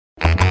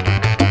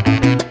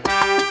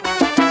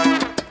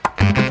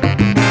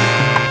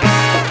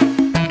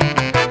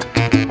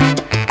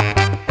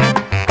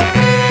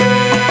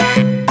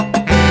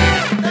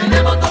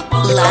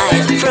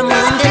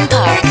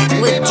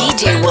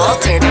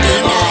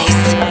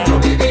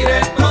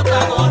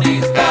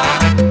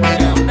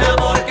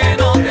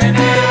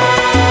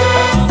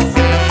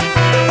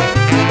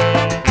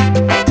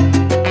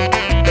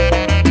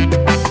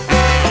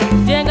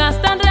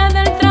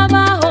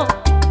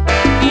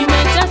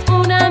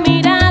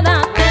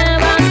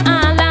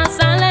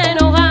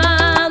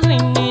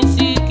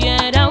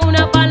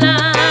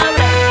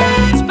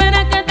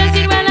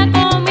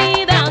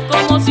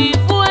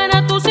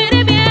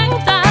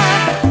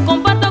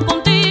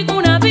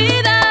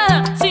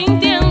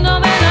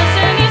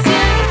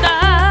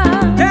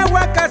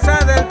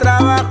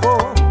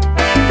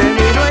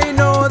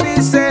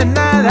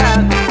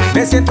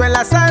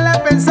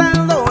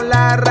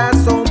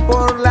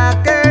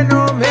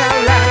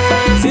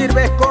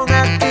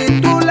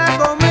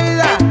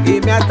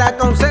trata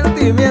con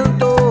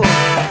sentimiento.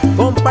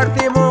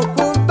 Compartimos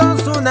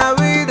juntos una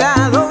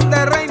vida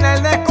donde reina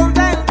el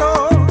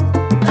descontento.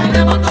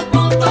 Tenemos dos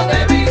puntos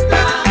de vista,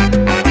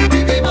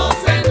 vivimos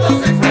en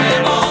dos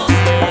extremos.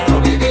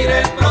 Nuestro vivir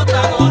es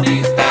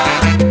protagonista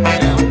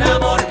de un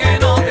amor que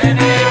no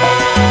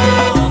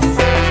tenemos.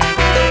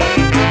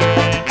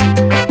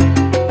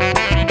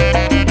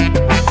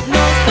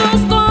 Los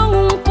dos con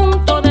un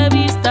punto de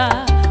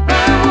vista,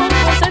 vamos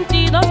por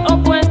sentidos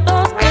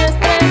opuestos.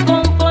 Este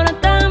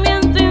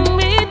comportamiento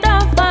invita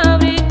a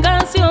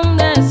fabricación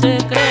de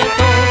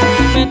secretos.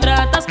 Me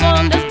tratas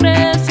con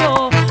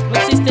desprecio, no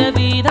existe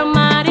vida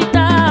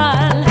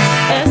marital.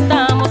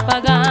 Estamos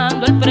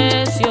pagando el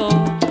precio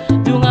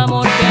de un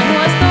amor que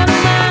no es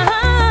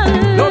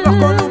normal. Los dos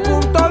con un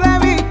punto de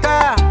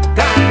vista,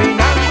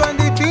 caminando en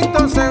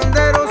distintos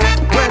senderos.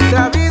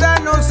 Nuestra vida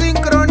no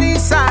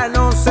sincroniza,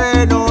 no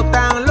se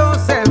notan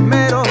los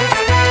esmeros.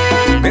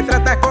 Me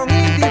tratas con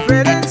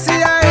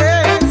indiferencia,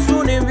 es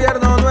un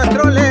invierno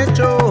nuestro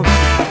lecho.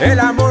 El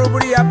amor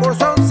brilla por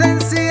su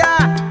ausencia,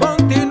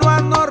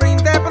 continuar no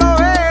rinde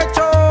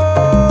provecho.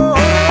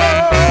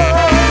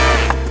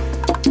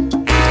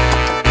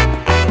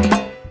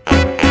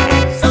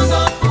 Son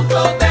dos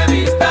puntos de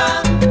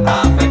vista,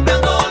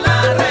 afectando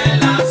la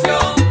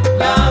relación.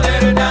 La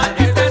verdad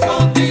está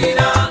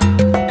escondida,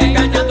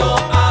 engañando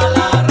a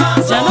la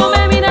razón. Ya no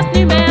me miras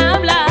ni me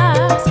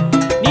hablas,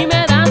 ni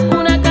me das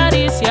una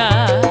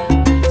caricia.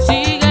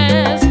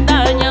 Sigues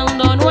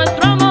dañando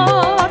nuestro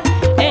amor,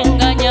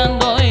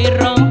 engañando y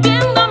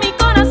rompiendo mi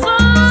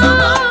corazón. Son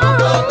dos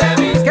puntos de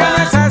vista, Que no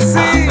es así.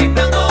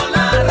 afectando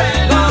la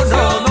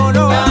relación. No, no,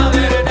 no. La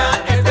verdad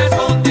está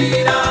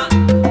escondida,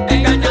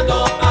 engañando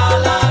a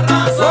la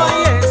razón.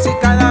 Oye, si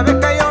cada vez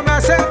que yo me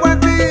acerco a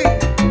ti,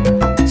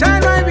 ya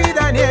no hay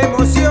vida ni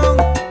emoción,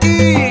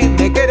 y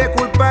me quieres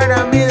culpar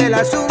a mí del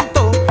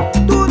asunto,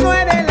 tú no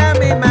eres la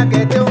misma que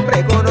este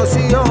hombre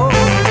conoció. No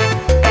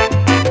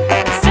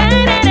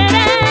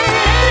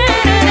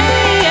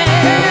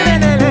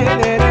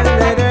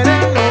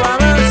va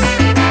más.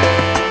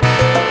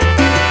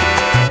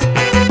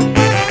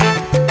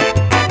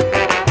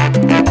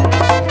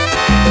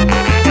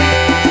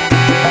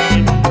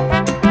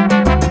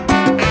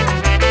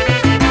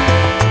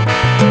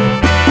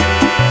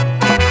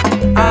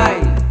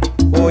 Ay,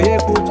 oye,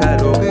 escucha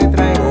lo que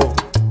traigo.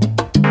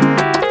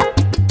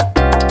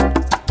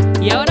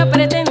 Y ahora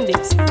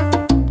pretendes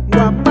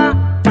Guapa,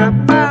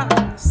 papá,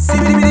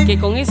 sí, que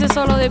con ese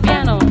solo de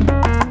piano,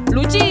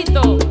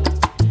 Luchito,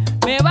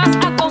 me vas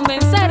a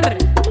convencer.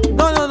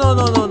 no, no, no,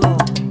 no, no, no.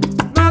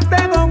 No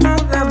tengo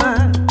nada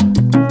más.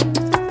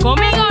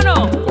 ¿Conmigo o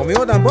no?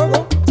 Conmigo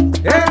tampoco.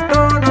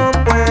 Esto no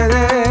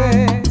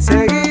puede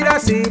seguir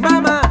así,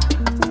 mamá.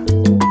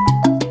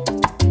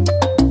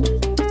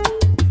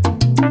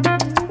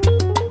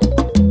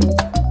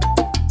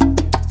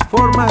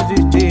 Formas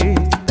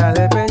distintas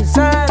de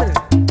pensar.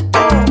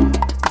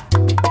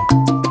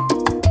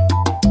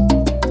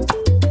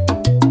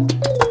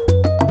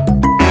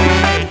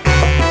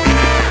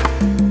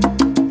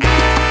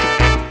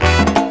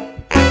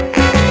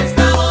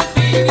 Estamos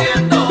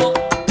viviendo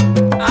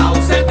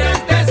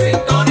ausentes de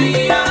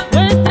sintonía.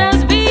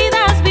 Nuestras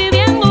vidas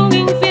viviendo un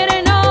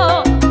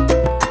infierno,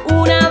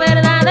 una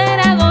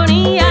verdadera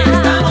agonía.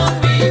 Estamos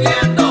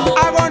viviendo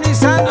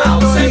Agonizando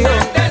estoy yo.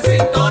 ausentes de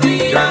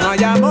sintonía. Ya no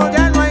hay amor,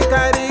 ya no hay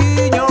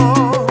cariño.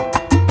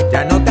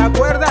 Ya no te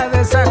acuerdas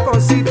de esas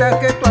cositas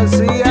que tú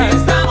hacías.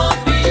 Estamos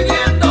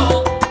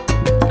viviendo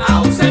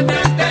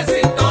ausentes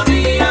de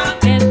sintonía.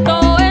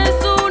 Esto es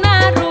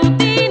una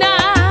rutina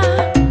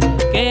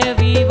que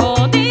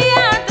vivo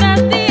día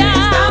tras día.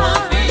 Estamos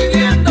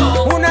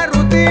viviendo Una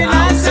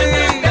rutina así.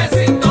 ausentes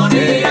de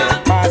sintonía.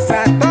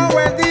 Pasa todo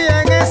el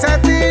día en esa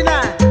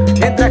tina,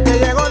 mientras que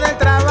llego del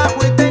trabajo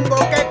y tengo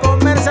que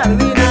comer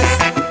sardinas.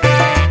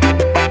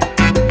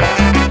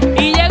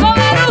 Y llegó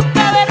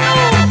Verusca Verdú,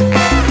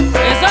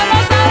 eso lo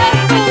sabes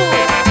tú.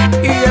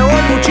 Y llegó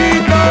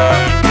Luchito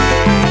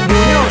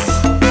Muñoz.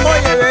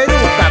 Oye,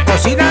 Veruca,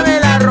 cocíname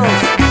el arroz.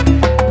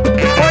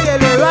 Oye,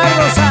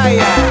 Eduardo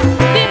Saya,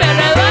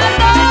 Dímelo,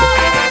 Eduardo.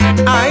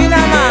 ahí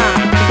nada más.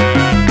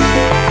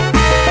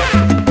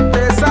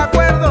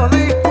 Desacuerdos,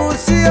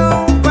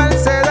 discusión,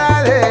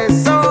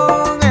 falsedades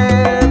son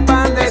el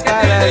pan de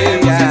cada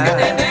día.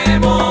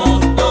 Tenemos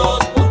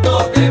dos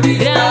puntos de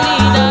vista.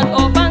 Realidad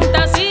o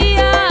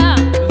fantasía,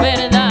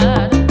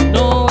 verdad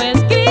no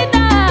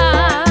escrita.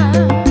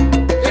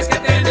 Es que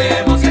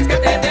tenemos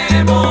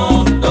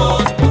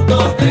dos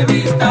puntos de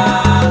vista.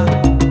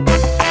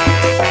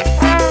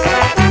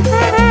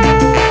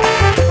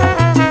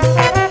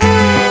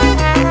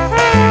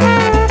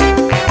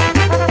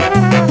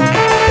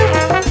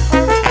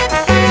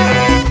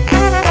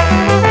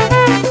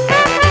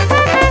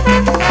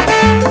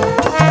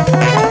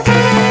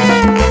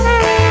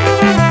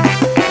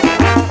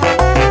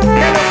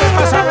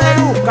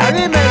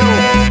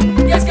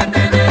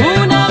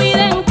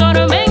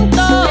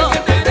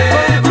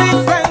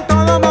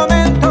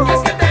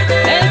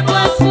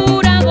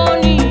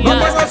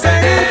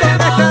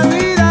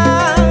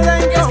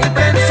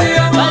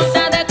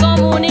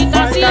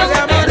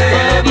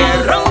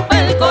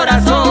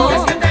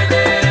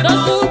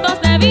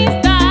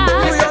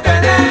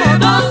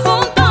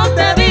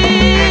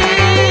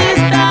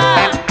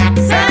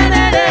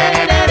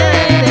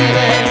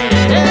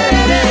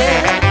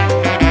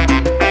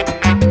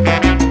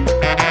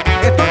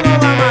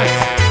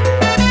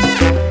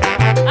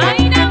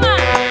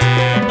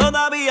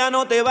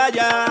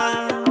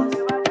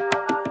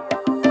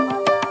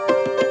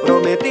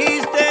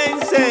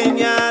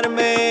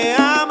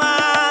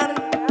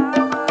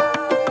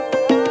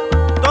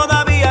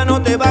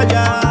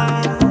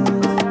 vayas,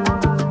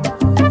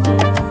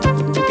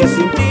 que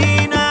sin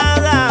ti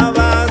nada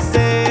va a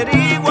ser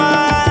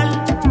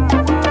igual.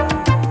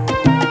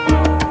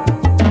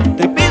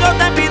 Te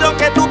pido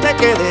que tú te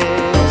quedes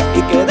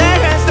y que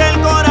dejes el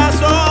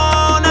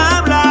corazón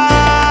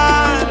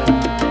hablar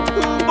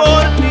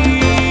por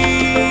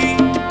ti.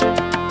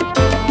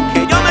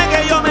 Que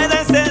yo me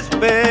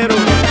desespero,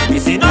 y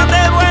si no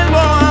te vuelvo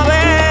a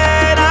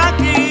ver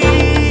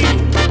aquí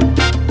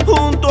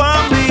junto a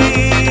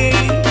mí,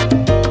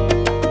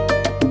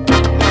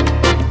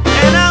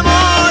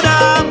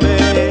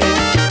 enamórame.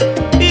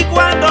 Y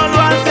cuando lo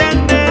haces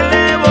te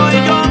elevo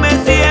y yo me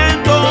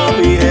siento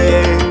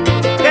bien,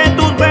 que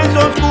tus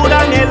besos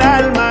curan el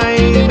alma y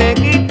me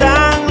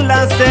quitan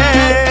la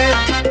sed.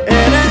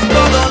 Eres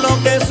todo lo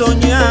que he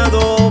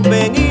soñado,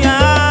 ven y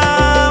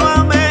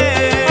ámame.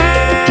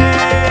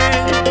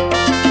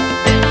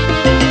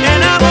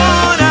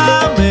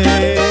 Enamórame,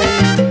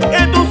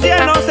 que tu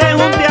cielo se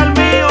junte al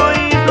mío y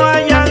no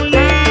hayan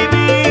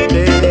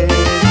límites.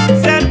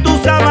 Ser tus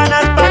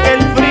sábanas para que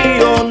el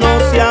frío no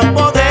se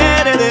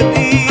apodere de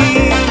ti.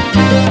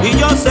 Y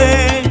yo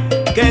sé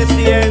que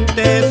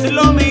sientes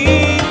lo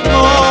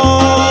mismo.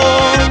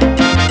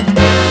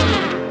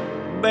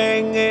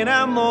 Ven,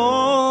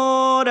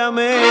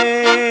 enamórame.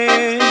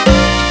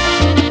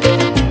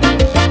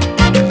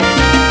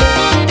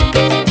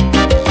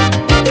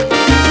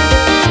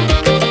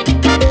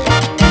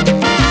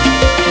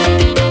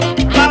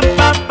 Pa,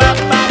 pa, pa,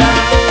 para.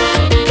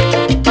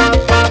 Pa,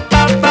 pa,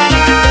 pa,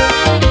 para.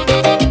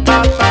 Pa,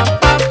 pa,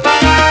 pa,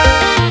 para.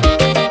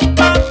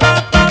 Pa,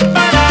 pa, pa,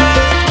 para.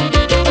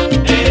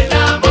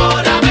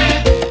 Enamórame,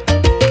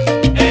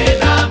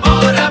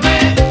 enamórame,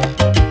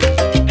 enamórame,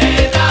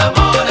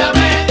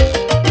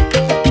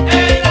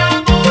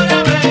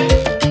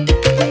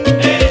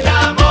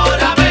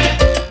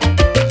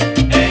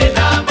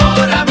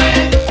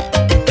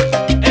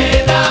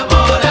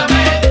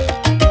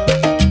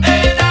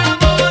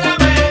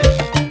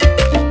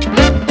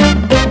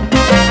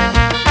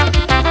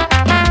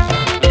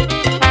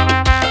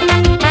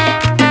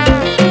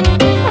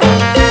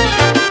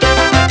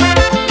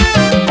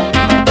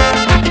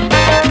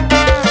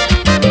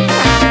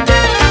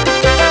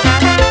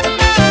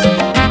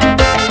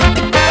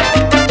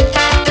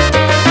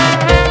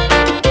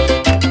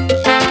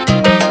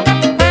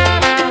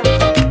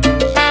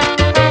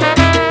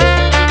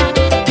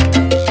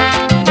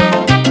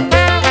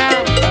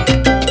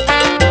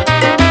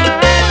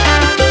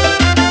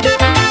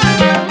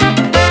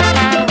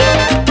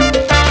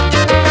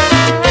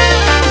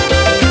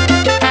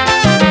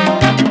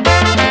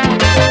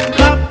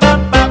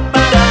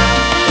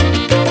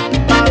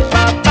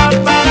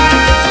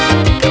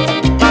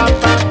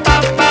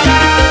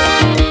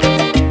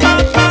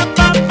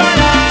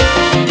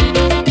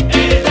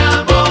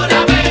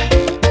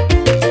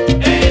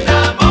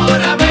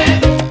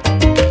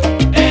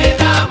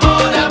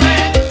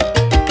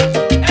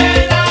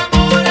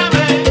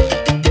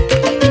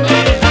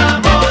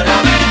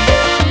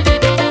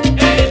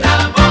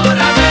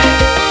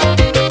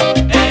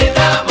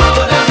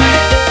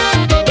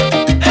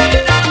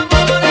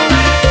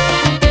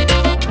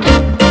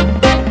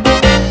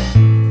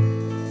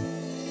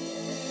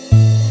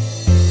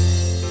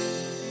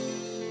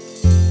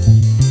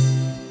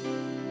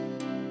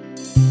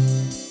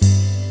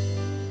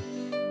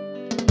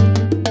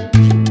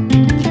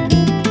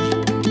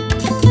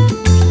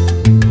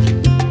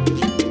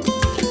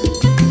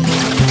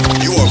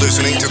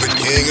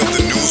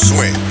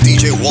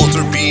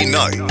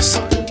 Nice.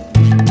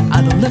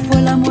 ¿A dónde fue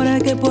el amor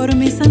el que por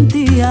mí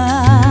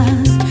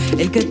sentías?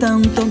 El que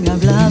tanto me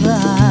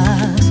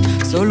hablabas,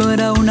 solo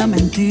era una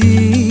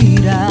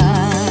mentira.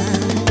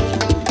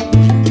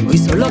 Hoy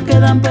solo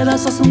quedan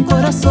pedazos, un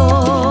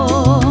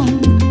corazón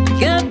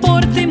que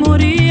por ti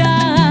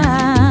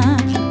moría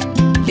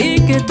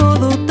y que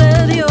todo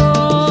te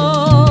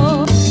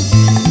dio.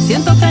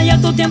 Siento que ya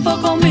tu tiempo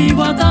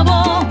conmigo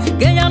acabó,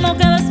 que ya no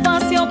queda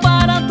espacio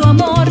para tu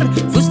amor.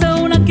 Fuiste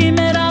una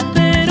quimera,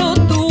 pero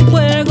tu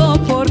juego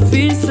por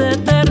fin se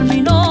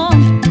terminó.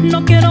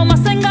 No quiero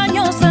más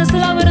engaños, es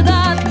la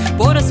verdad,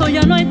 por eso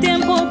ya no hay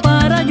tiempo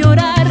para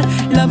llorar.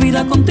 La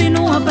vida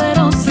continúa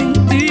pero sin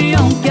ti,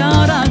 aunque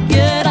ahora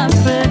quieras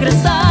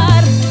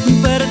regresar.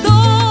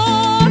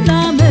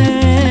 Perdóname,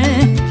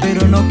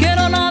 pero no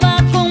quiero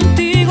nada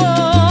contigo.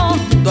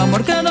 Tu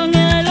amor quedó en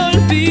el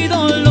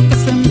olvido, lo que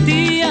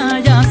sentía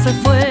ya se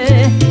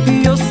fue.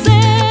 Y yo sé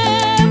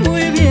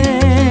muy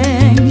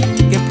bien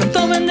que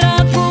pronto vendrá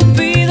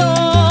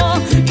Cupido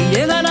y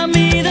llegará a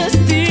mi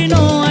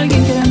destino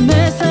alguien que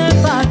me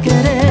sepa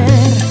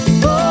querer.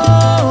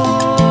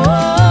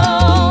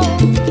 Oh,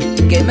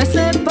 que me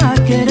sepa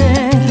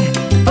querer.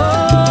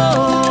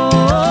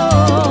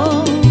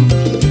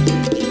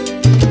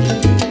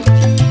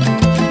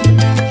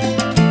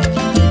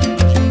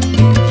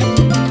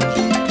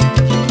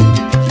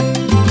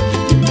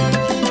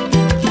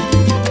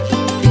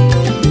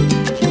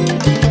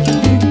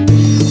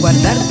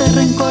 Guardarte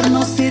rencor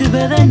no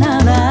sirve de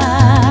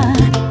nada,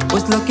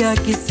 pues lo que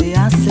aquí se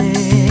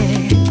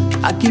hace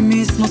aquí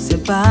mismo se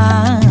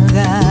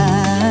paga.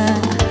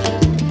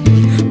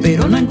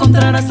 Pero no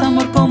encontrarás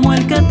amor como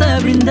el que te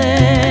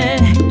brindé,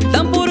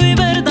 tan puro y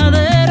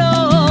verdadero.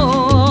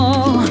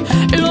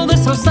 Lo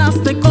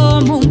destrozaste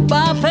como un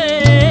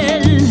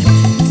papel.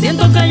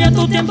 Siento que ya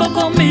tu tiempo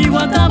conmigo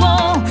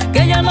acabó,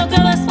 que ya no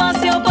queda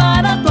espacio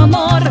para tu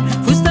amor.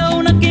 Fuiste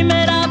una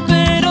quimera,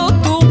 pero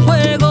tu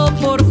juego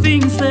por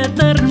fin se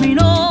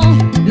terminó.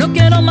 No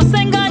quiero más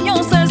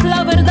engaños, es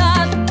la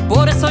verdad.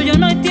 Por eso ya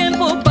no hay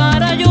tiempo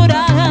para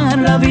llorar.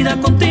 La vida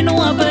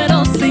continúa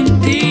pero sin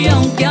ti,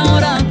 aunque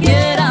ahora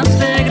quieras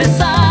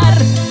regresar.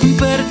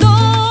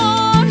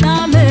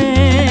 Perdóname,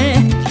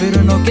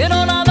 pero no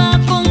quiero nada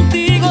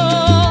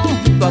contigo.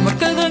 Tu amor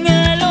quedó en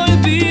el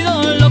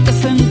olvido, lo que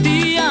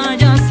sentía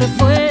ya se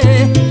fue.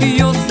 Y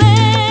yo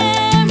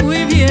sé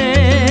muy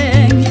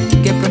bien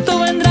que pronto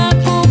vendrá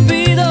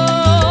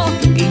Cupido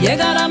y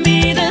llegará a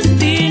mi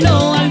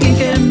destino alguien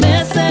que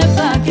me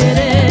sepa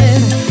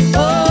querer.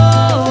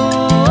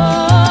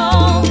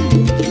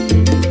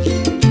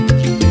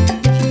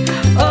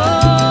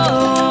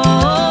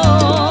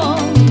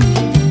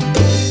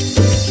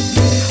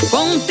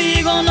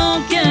 Contigo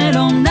no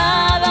quiero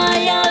nada,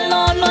 ya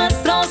lo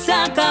nuestro se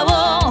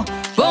acabó.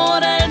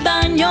 Por el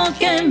daño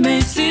que me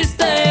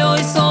hiciste,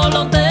 hoy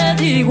solo te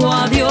digo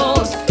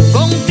adiós.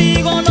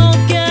 Contigo no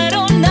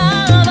quiero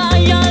nada,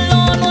 ya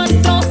lo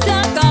nuestro se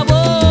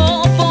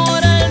acabó.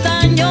 Por el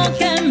daño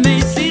que me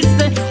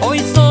hiciste, hoy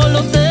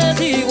solo te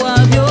digo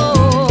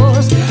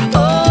adiós.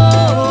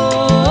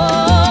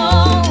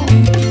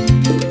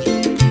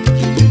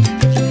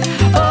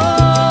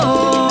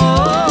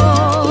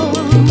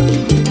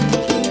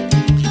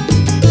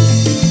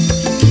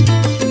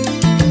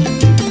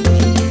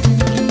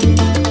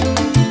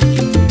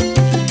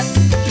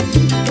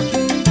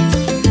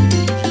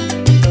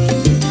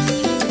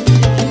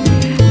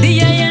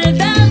 DJ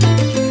Eldan,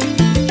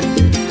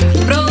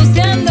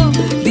 produciendo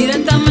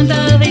directamente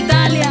desde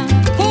Italia,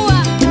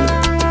 Cuba.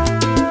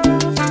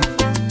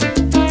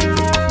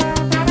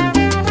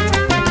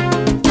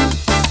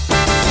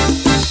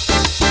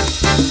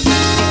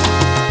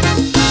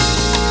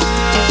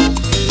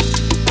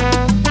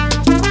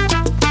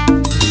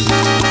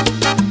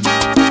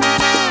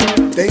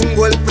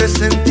 Tengo el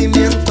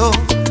presentimiento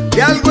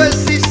que algo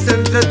existe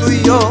entre tú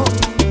y yo,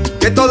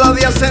 que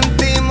todavía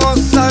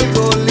sentimos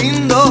algo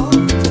lindo,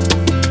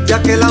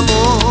 ya que el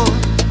amor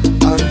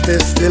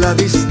antes de la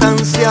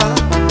distancia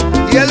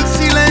y el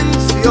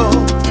silencio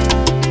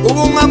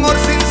hubo un amor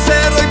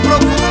sincero y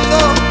profundo,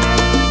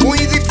 muy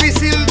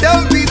difícil de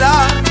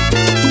olvidar.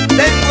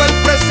 Tengo el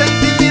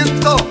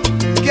presentimiento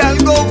que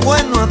algo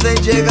bueno ha de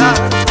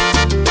llegar,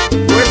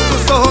 pues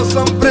tus ojos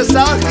son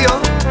presagio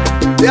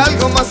de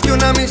algo más que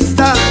una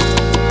amistad.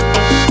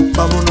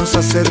 Vámonos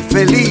a ser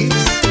feliz,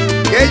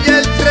 que ya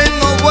el tren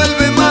no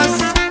vuelve más,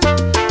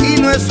 y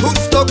no es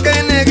justo que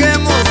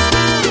neguemos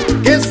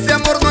que este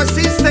amor no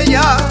existe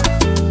ya.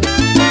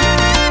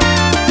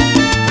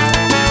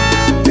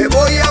 Te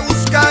voy a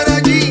buscar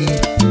allí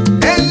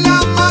en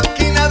la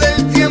máquina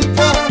del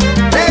tiempo,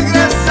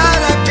 regresar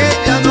a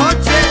aquella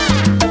noche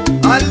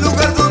al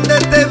lugar donde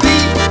te vi.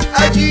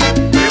 Allí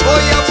te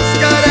voy a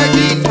buscar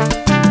allí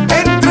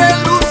entre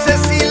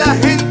luces y la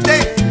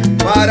gente,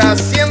 para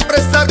siempre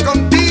estar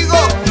contigo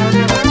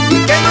y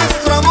que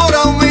nuestro amor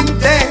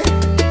aumente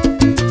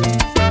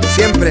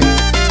siempre.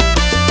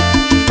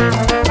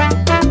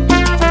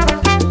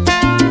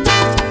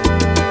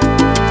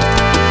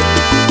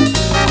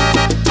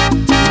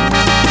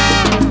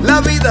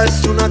 La vida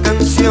es una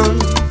canción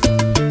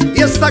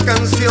y esta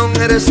canción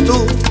eres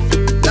tú.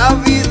 La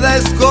vida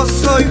es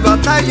gozo y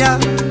batalla,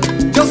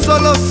 yo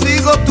solo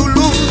sigo tu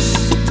luz.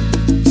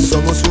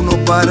 Somos uno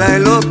para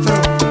el otro,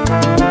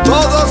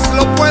 todos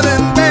lo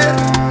pueden ver.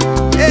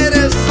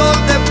 Eres sol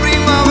de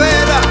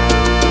primavera,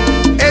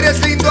 eres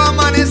lindo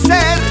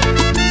amanecer.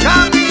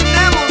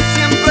 Caminemos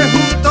siempre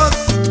juntos,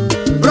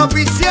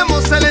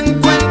 propiciemos el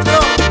encuentro,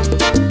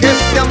 que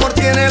este amor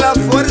tiene la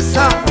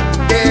fuerza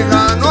que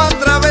ganó a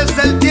través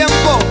del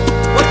tiempo,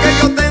 porque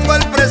yo tengo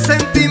el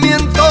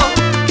presentimiento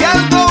que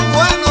algo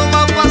bueno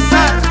va a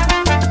pasar.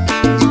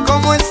 Y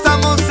como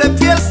estamos de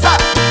fiesta,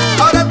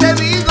 ahora te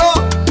digo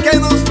que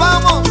nos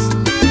vamos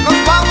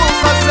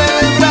a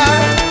celebrar.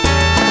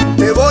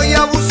 Te voy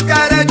a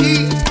buscar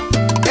allí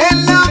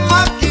en la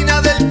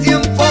máquina del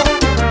tiempo,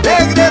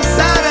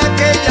 regresar a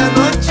aquella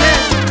noche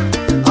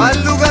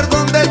al lugar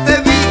donde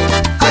te vi.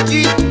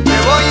 Allí te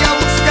voy a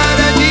buscar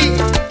allí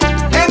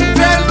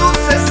entre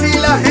luces y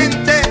la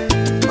gente,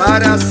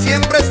 para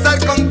siempre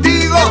estar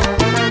contigo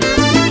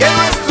y que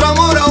nuestro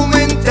amor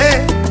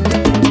aumente.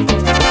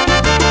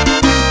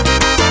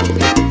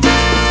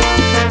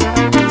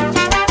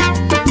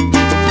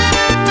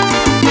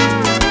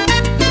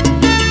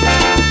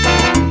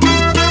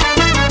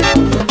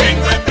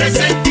 Tengo el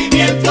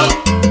presentimiento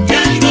que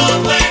algo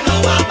bueno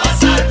va a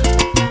pasar.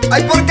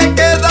 Ay, porque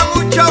queda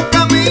mucho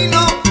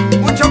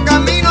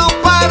camino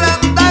para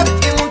andar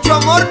y mucho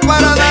amor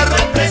para dar. Tengo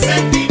el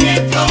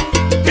presentimiento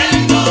que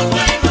algo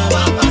bueno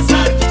va a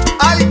pasar.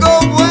 Algo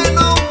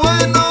bueno,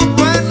 bueno,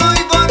 bueno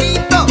y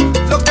bonito,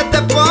 lo que te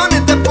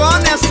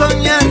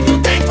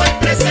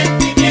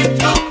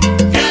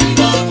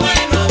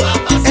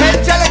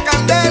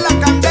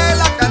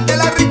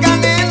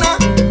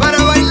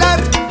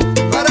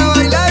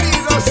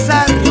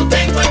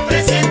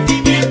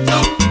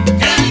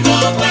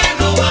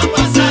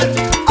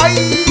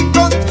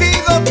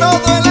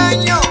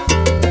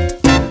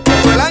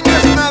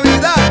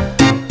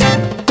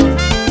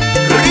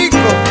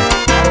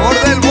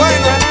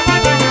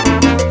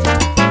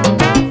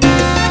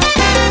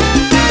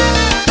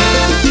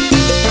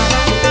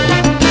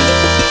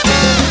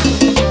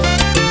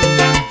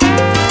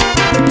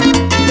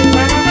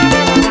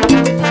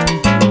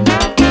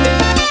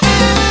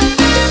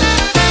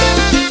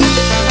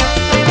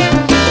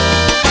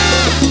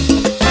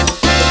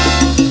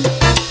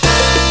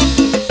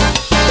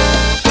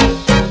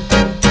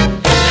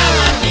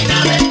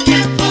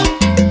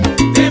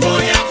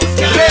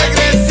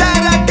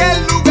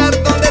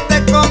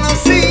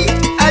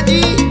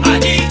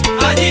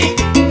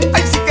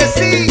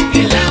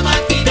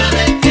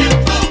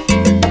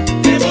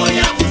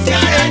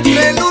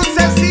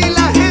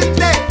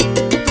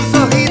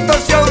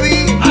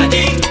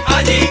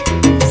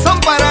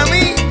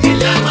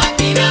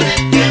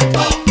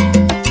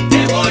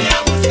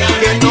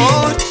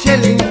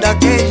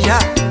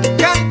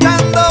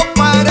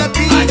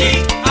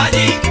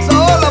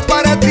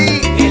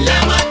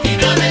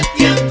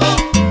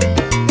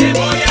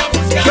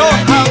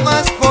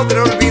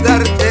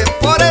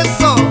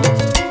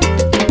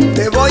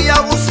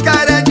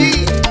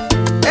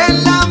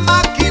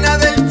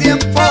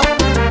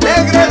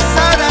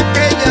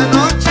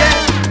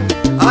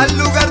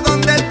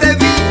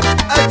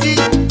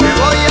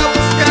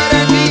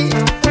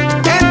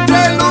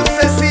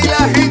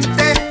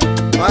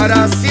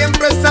para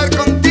siempre estar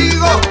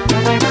contigo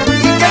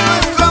y que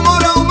nuestro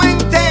amor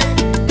aumente.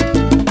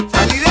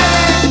 Aliré,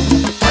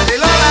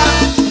 alelola,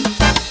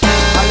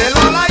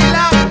 alelola y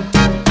la.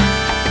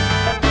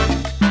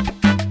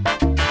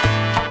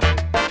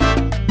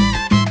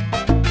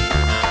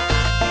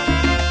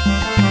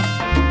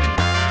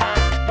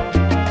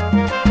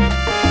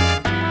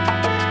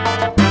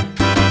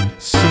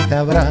 Si te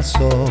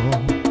abrazo,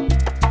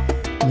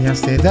 me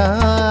hace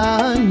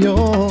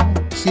daño.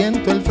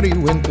 Siento el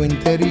frío en tu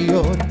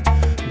interior.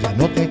 Ya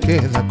no te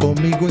queda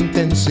conmigo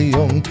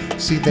intención.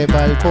 Si te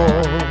palpo,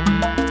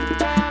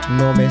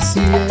 no me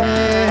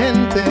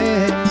sientes.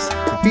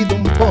 Te pido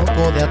un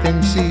poco de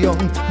atención.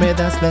 Me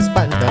das la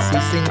espalda así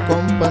sin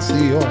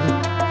compasión.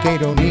 Qué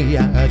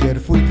ironía, ayer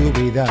fui tu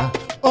vida,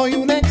 hoy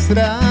un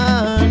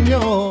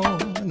extraño.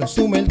 No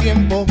sume el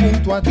tiempo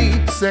junto a ti,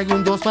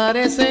 segundos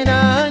parecen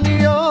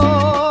años.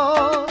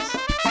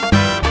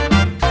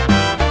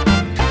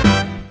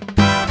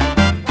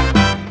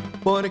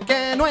 ¿Por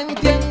qué no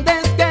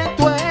entiendes que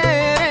tú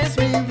eres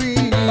mi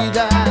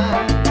vida?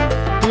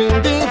 Tu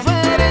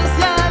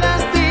indiferencia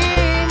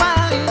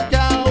lastima y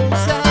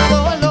causa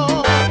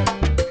dolor.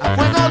 A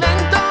fuego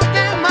lento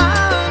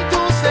queman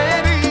tus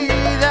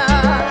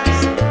heridas.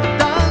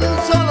 Tan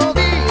solo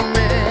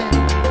dime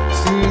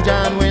si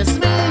ya no es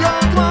mío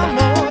tu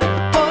amor.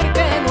 ¿Por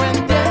qué no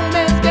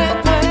entiendes que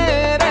tú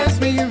eres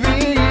mi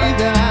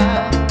vida?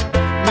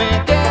 Me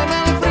quema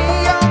el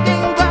frío que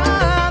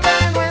invade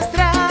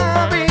nuestra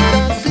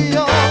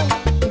habitación.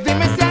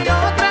 Dime si hay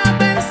otra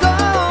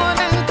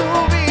persona en tu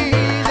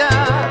vida.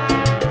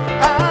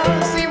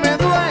 Así me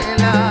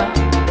duela,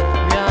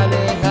 me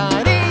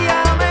alejaría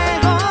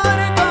mejor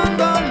con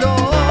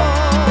dolor.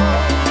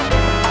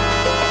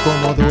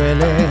 Como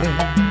duele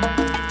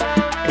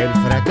el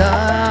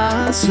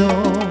fracaso,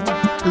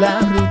 la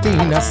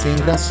rutina sin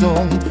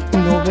razón.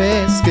 No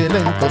ves que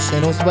lento se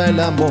nos va el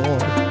amor.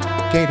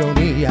 Qué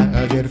ironía,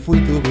 ayer fui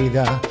tu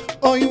vida,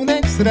 hoy un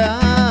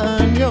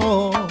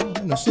extraño.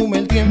 No sume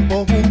el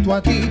tiempo junto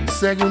a ti,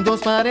 segundos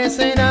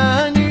parecen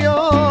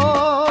años.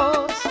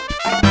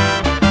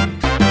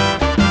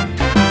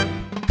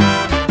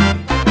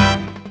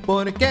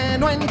 ¿Por qué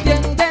no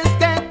entiendes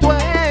que tú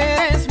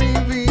eres mi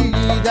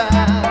vida?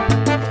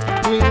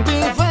 Tu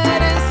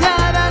indiferencia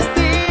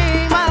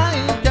lastima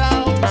y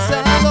causa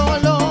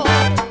dolor.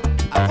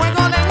 A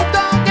fuego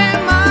lento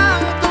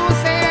queman tus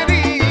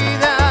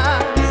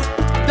heridas.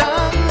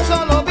 Tan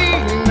solo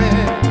dime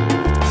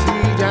si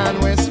ya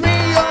no es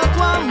mío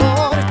tu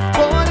amor.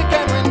 ¿Por qué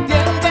no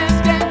entiendes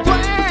que tú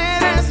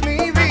eres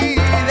mi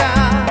vida?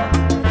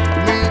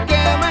 Me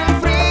quema el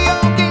frío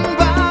que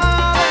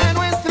invade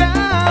nuestra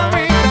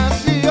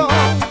habitación.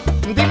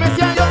 Dime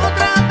si hay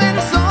otra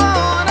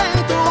persona en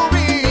tu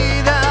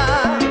vida.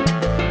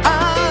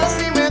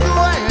 Así me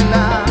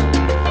duela,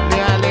 me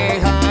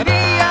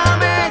alejaría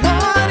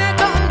mejor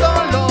con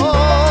dolor.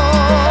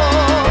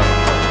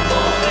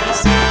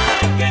 Decirte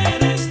que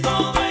eres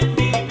todo en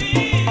mi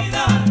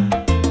vida,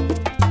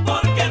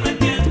 porque no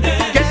entiendes.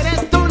 Que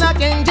eres tú la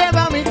quien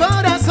lleva mi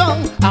corazón,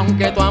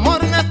 aunque tu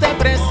amor no esté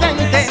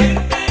presente.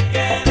 Decirte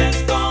que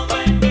eres todo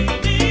en mi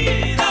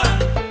vida,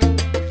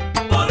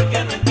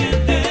 porque no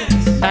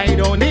entiendes. La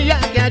ironía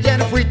que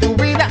ayer fui tu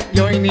vida y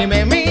hoy ni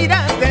me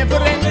miras de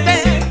frente.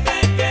 Decirte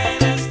que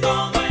eres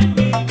todo en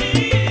mi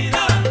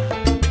vida,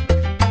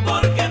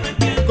 porque no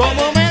entiendes.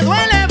 Cómo me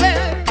duele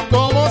ver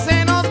cómo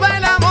se nos va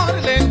el amor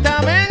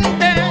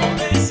lentamente.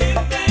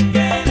 Decirte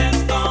que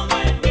eres todo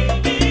en mi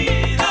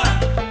vida,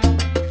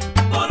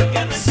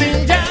 porque no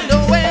Si ya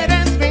entiendes. no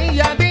eres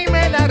mía,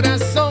 dime la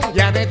razón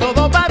ya de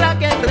todo para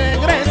que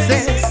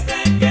regreses.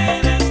 Decirte que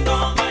eres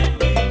todo en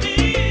mi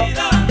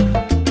vida,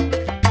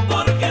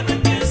 porque no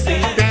entiendes.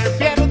 Te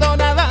pierdo,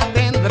 nada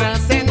tendrá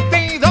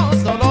sentido,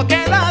 solo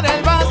quedará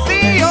el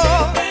vacío.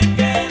 Decirte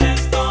que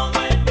eres todo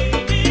en mi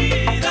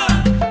vida,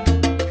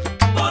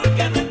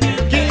 porque no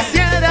entiendes.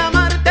 Quisiera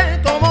amarte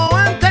como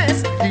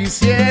antes,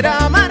 quisiera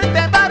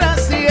amarte para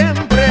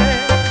siempre.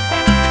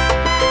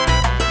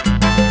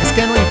 Es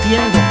que no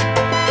entiendo,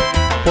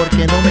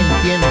 porque no me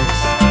entiendes.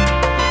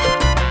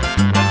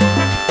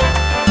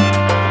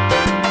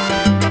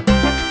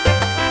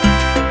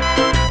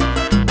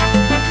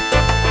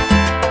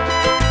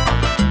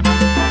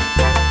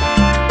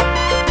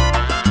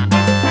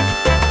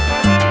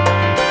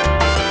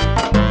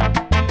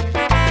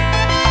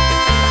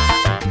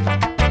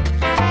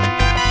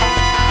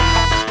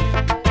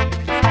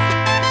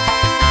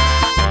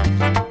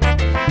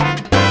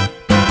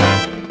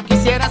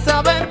 Quisiera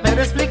saber,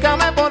 pero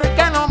explícame por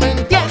qué no me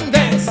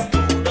entiendes.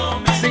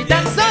 Si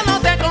tan solo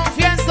te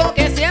confieso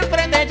que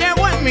siempre te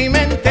llevo en mi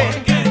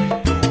mente.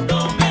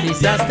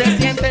 Quizás te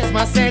sientes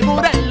más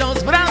segura en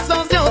los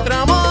brazos de otro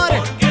amor.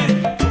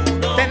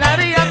 Te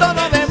daría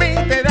todo de mí,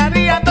 te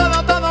daría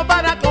todo, todo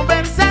para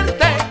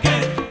convencerte.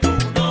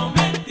 No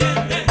me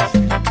entiendes.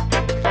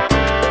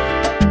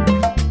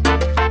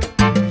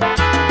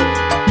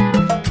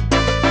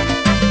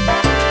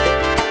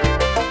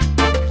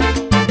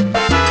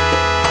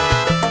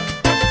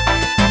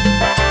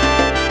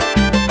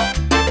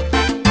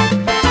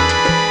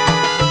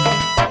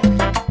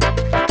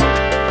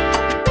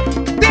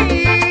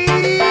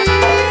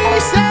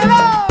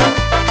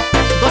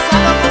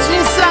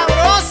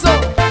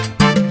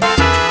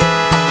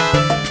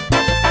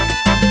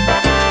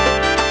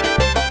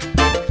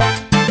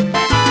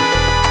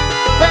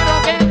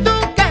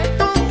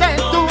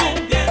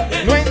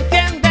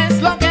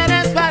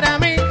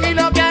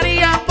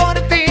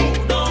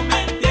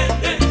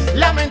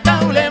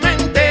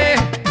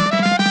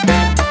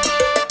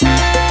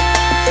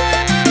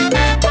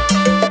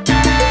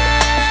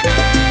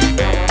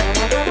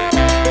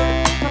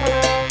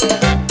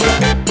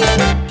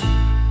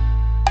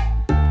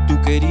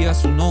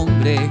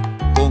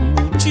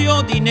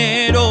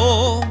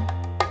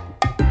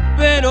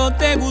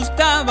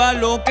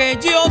 lo que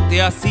yo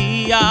te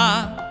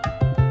hacía.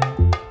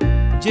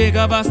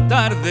 Llegabas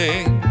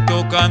tarde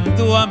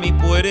tocando a mi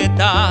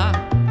puerta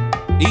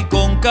y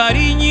con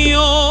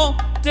cariño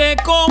te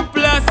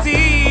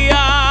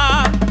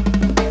complacía.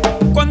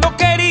 Cuando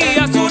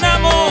querías un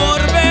amor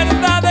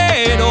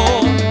verdadero,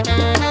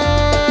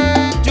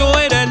 yo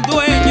era el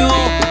dueño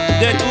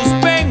de tus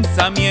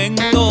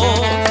pensamientos.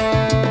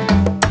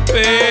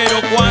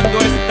 Pero cuando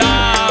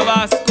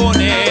estabas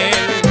con él,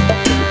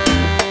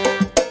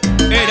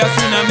 eras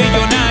una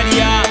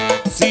millonaria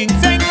sin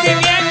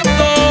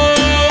sentimiento.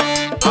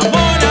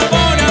 Amor,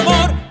 amor,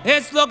 amor,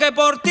 es lo que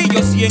por ti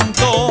yo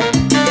siento.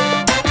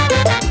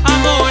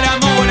 Amor,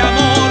 amor,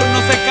 amor, no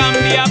se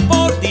cambia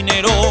por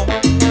dinero.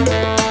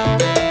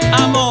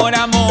 Amor,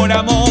 amor,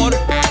 amor,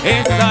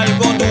 es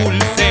algo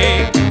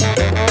dulce.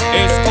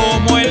 Es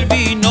como el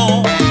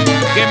vino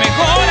que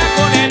mejora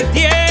con el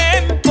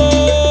tiempo.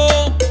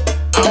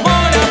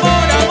 Amor,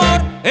 amor,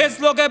 amor, es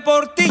lo que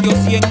por ti yo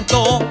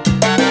siento.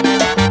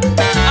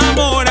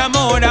 Amor,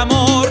 amor,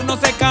 amor, no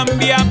se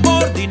cambia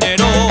por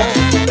dinero.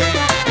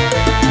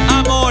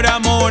 Amor,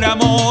 amor,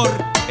 amor,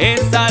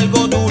 es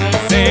algo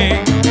dulce.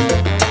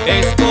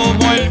 Es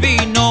como el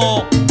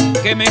vino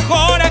que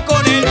mejora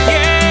con el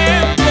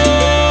tiempo.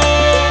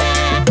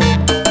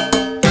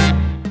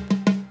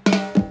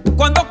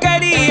 Cuando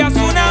querías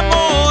un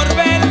amor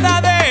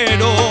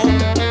verdadero,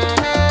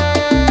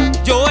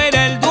 yo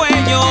era el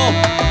dueño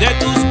de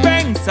tus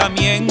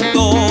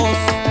pensamientos.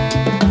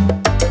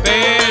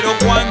 Pero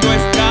cuando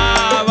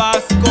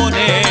estabas con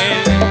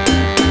él,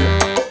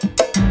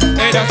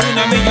 eras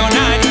una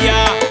millonaria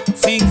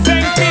sin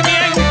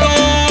sentimiento.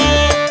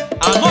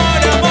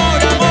 Amor,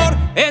 amor, amor,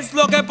 es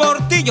lo que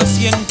por ti yo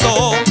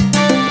siento.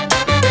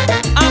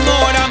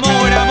 Amor,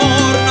 amor,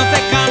 amor, no se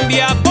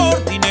cambia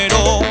por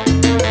dinero.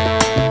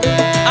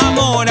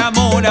 Amor,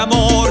 amor,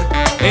 amor,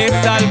 es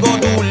algo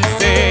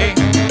dulce.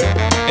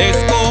 Es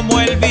como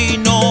el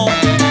vino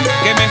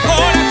que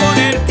mejora con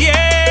el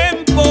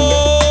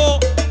tiempo.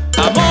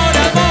 Amor,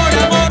 amor,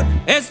 amor,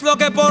 es lo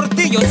que por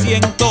ti yo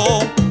siento.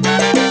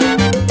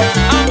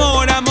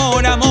 Amor,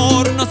 amor,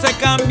 amor, no se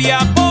cambia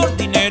por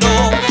dinero.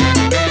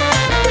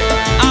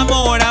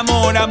 Amor,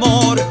 amor,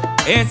 amor,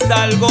 es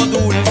algo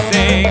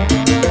dulce.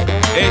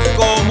 Es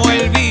como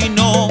el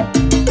vino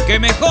que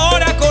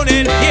mejora con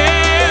el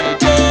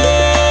tiempo.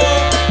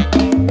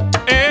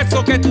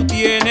 Eso que tú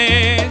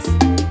tienes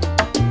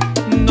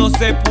no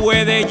se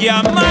puede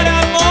llamar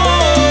amor.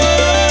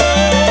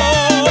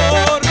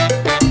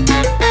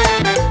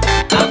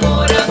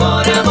 Amor,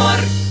 amor, amor,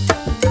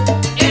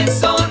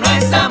 eso no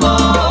es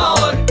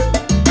amor.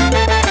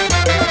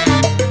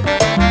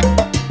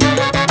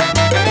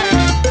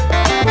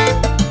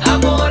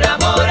 Amor,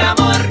 amor,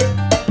 amor,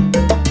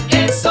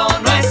 eso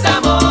no es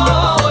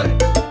amor.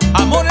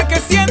 Amor el que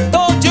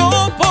siento yo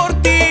por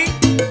ti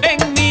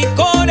en mi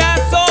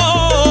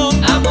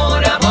corazón.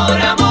 Amor,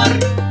 amor, amor,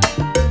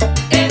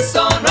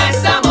 eso no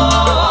es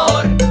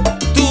amor.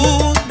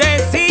 Tú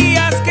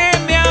decías que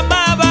me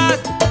amabas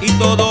y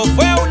todo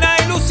fue una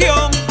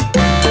ilusión.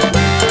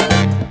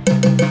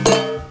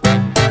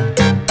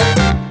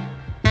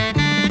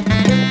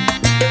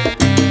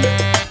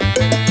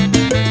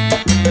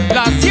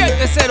 Las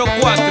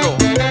 7:04.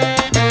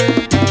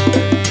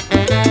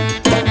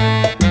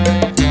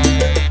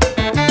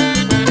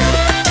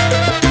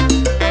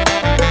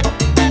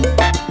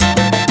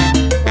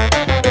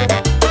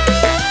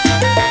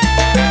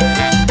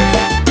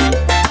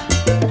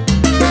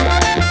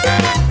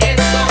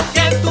 Eso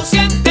que tú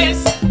sientes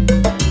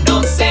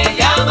no se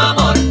llama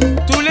amor.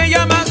 Tú le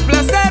llamas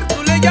placer,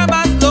 tú le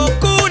llamas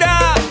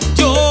locura,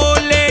 yo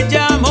le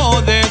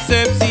llamo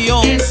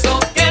decepción. Eso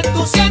que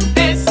tú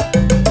sientes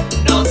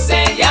no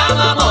se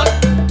llama amor.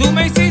 Tú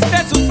me hiciste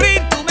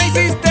sufrir, tú me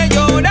hiciste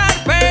llorar,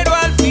 pero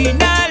al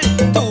final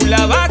tú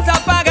la vas a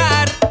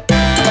pagar.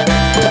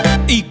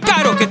 Y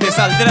caro que te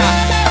saldrá.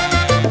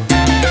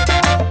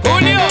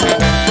 Julio,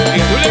 ¿y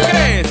tú le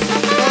crees?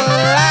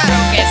 Claro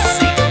que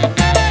sí.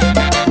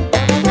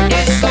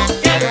 Eso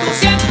que tú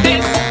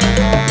sientes.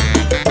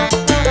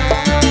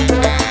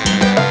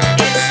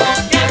 Eso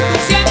que tú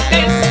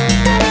sientes.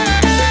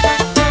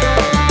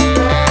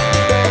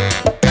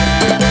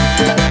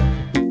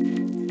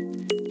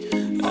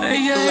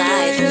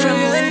 Live from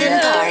Linden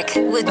Park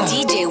with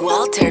DJ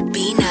Walter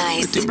B.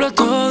 Nice. Tiembla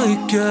todo y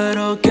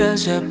quiero que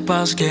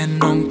sepas que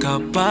nunca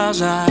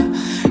pasa.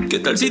 ¿Qué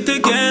tal si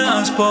te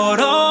quedas por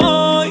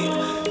hoy?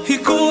 Y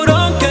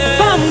juro que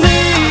Pa'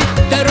 mí,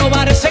 te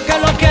robaré, sé que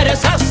lo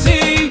quieres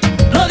así.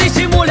 No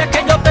disimules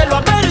que yo te lo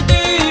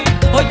advertí.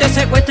 Hoy te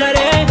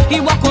secuestraré y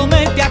voy a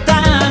comerte hasta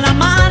el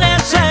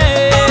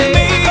amanecer.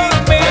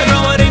 te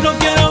robaré y no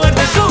quiero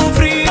verte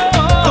sufrir.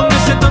 Con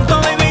ese tonto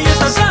baby ya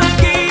estás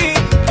aquí.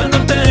 Yo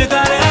no te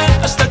dejaré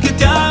hasta que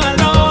te haga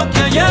lo que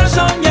ayer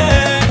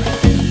soñé.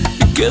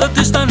 Y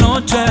quédate esta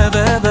noche,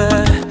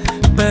 bebé,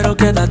 pero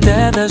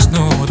quédate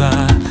desnuda.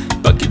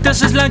 Pa' que te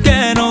haces la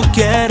que no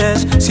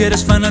quieres. Si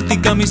eres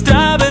fanática mis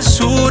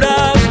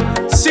travesuras.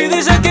 Si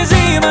dices que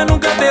sí, ma,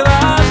 nunca te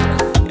vas.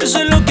 Eso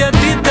es lo que a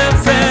ti te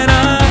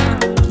frena.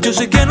 Yo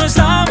sé que no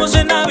estamos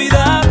en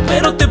Navidad,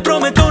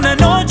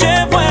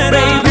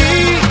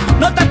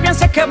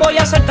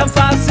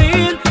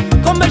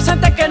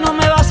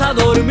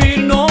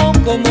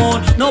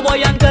 no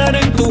voy a entrar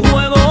en tu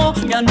juego,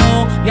 ya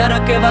no. ¿Y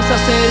ahora qué vas a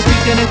hacer si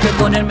tienes que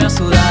ponerme a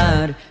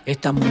sudar?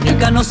 Esta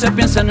muñeca no se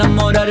piensa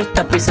enamorar,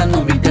 está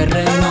pisando mi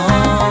terreno.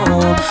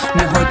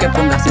 Mejor que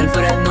pongas el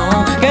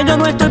freno, que yo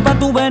no estoy pa'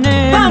 tu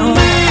veneno. Mami,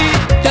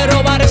 te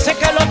robaré, sé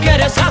que lo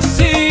quieres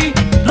así.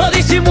 No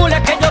disimules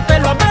que yo te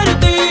lo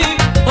advertí.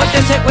 Hoy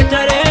te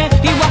secuestraré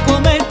y voy a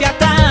comerte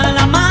hasta el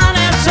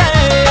amanecer.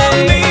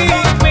 Mami,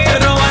 te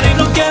robaré y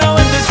no quiero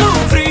verte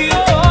sufrir.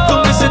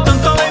 Con ese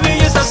tonto baby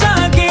ya estás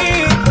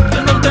aquí.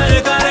 Yo no te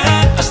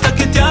dejaré hasta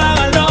que te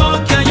haga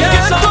lo que ayer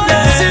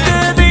soñé. Si te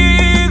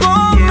digo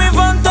mi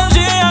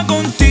fantasía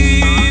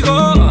contigo,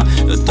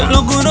 esta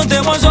locura te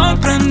va a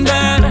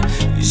sorprender.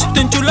 Y si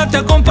te enchulas te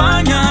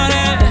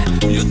acompañaré.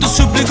 Yo te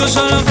suplico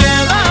solo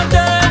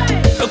quédate.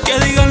 Lo que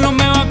digas no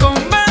me va a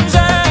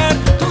convencer.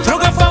 Tu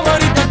droga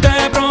favorita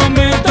te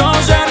prometo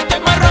ser. Te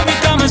amarro a mi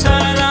cama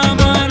hasta el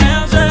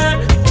amanecer.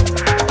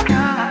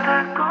 Quédate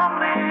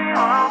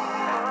conmigo.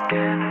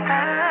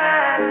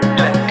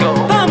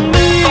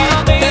 Mami,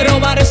 te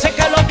robaré, sé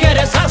que lo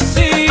quieres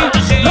así.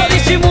 No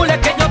disimules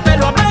que yo te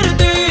lo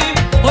advertí.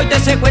 Hoy te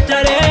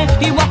secuestraré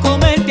y voy a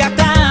comerte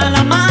hasta el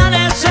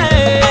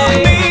amanecer.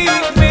 Mami,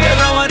 te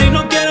robaré y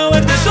no quiero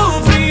verte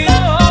sufrir.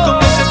 Con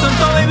ese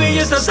tonto baby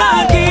ya estás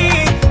aquí.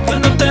 Yo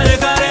no te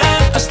dejaré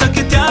hasta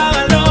que te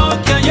haga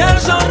lo que ayer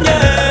soñé.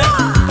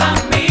 Pa'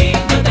 mí,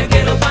 yo te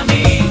quiero pa'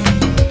 mí,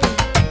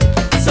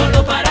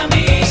 solo para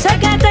mí. Sé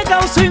que te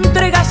causa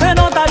intriga, se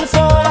nota el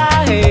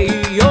follaje.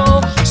 Y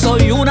yo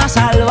soy una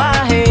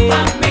salvaje.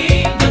 Pa'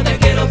 mí, yo te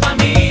quiero pa'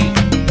 mí,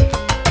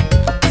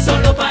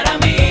 solo para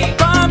mí.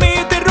 Pa' mí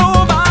te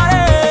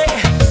robaré.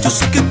 Yo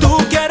sé que tú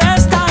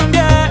quieres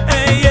también.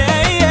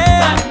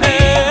 Pa' mí,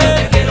 yo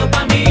te quiero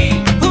pa'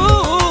 mí,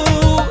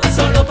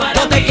 solo para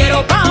Yo te mí.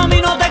 quiero pa'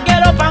 mí, no te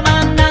quiero pa'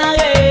 más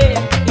nadie.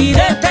 Y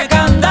de este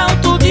candado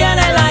tú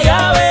tienes la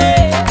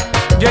llave.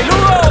 J.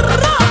 Lugo.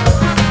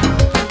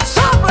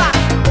 Sopla,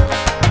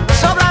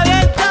 sopla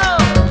viento,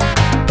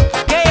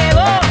 que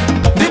llegó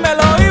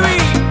Dímelo, Ivy.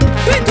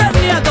 Twitter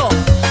Nieto.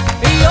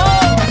 Y yo,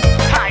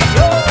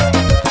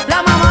 la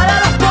mamá de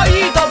los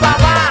pollitos,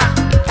 papá.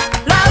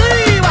 La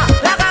diva,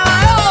 la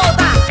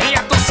caballota, Y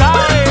ya tú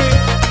sabes.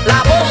 la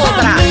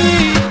potra.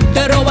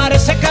 Te robaré,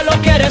 sé que lo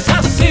quieres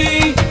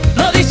así.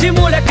 No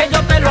disimules que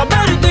yo te lo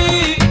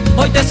advertí.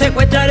 Hoy te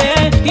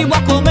secuestraré y voy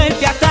a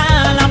comerte hasta